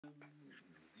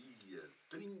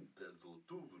30 de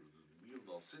outubro de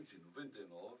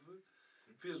 1999,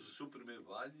 fez o seu primeiro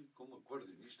baile como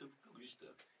acordeonista vocalista.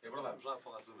 É verdade. Vamos lá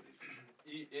falar sobre isso.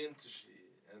 E antes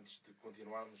de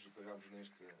continuarmos e pegarmos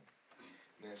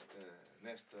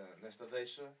nesta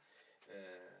deixa,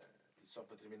 e só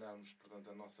para terminarmos,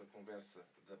 portanto, a nossa conversa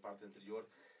da parte anterior,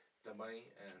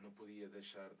 também não podia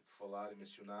deixar de falar e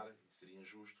mencionar, seria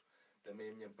injusto, também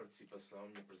a minha participação, a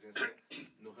minha presença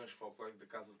no rancho folclórico da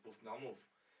Casa do Povo Pinhal Novo.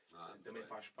 Também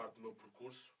faz parte do meu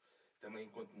percurso, também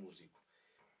enquanto músico.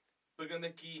 Pegando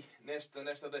aqui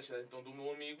nesta deixa então do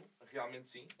meu amigo, realmente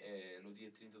sim, no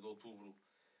dia 30 de outubro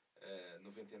de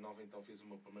 99 então fiz o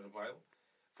meu primeiro baile.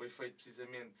 Foi feito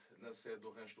precisamente na sede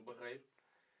do Rancho do Barreiro,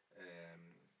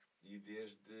 e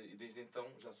desde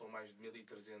então já são mais de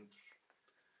 1300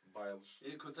 bailes.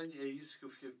 É isso que eu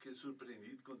fiquei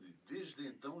surpreendido quando digo. Desde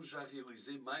então já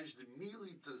realizei mais de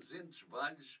 1300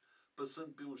 bailes,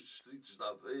 passando pelos distritos de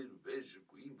Aveiro, Beja,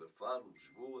 Coimbra, Faro,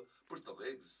 Lisboa, Porto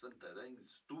Alegre, Santarém,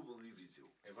 Setúbal e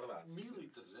Viseu. É verdade.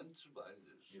 1300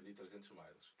 bailes. 1300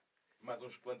 bailes. Mais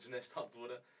uns quantos nesta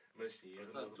altura, mas sim,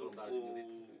 portanto, a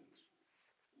 1300.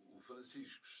 O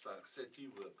Francisco está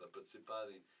receptivo para participar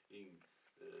em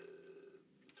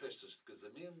festas de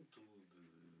casamento,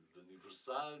 de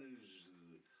aniversários,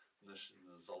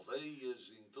 nas aldeias,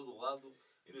 em todo o lado,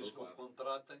 desde que o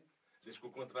contratem. Desde que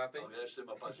o contratem. Aliás, tem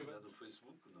uma página do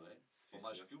Facebook, não é? Sim, ou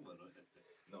mais senhor. que uma, não é?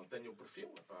 Não, tenho o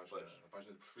perfil, a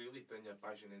página de perfil, e tenho a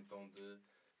página então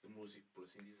de músico, por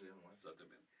assim dizer, não é?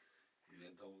 Exatamente. E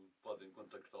então podem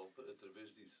contactá-lo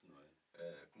através disso, não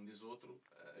é? Como diz o outro,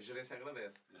 a gerência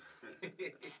agradece.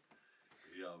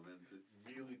 Realmente,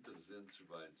 1300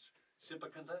 bailes. Sempre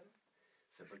a cantar?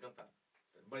 Sempre a cantar.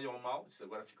 Bem ou mal, isso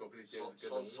agora fica ao critério de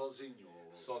cada um.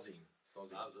 Sozinho? Sozinho.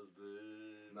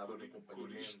 Nada de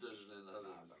coristas, nem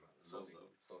nada. Sozinho.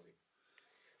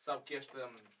 Sabe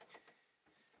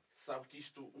que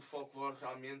isto, o folclore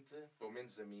realmente, pelo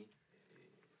menos a mim,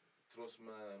 trouxe-me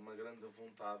uma grande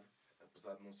vontade,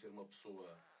 apesar de não ser uma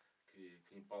pessoa que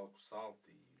em palco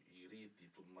salte e grite e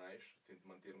tudo mais, tento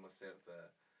manter uma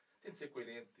certa... Tento ser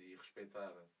coerente e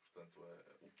respeitar, portanto,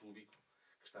 o público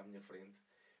que está à minha frente,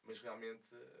 mas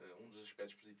realmente um dos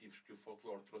aspectos positivos que o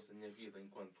folclore trouxe à minha vida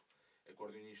enquanto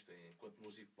acordeonista, enquanto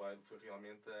músico de baile, foi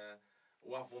realmente a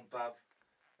vontade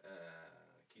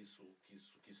que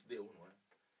isso deu, não é?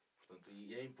 Portanto,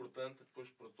 e é importante depois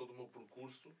para todo o meu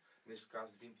percurso, neste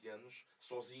caso de 20 anos,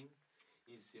 sozinho,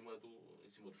 em cima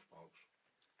dos palcos.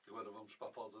 Agora vamos para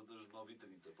a pausa das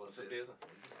 9h30, pode ser? Com certeza.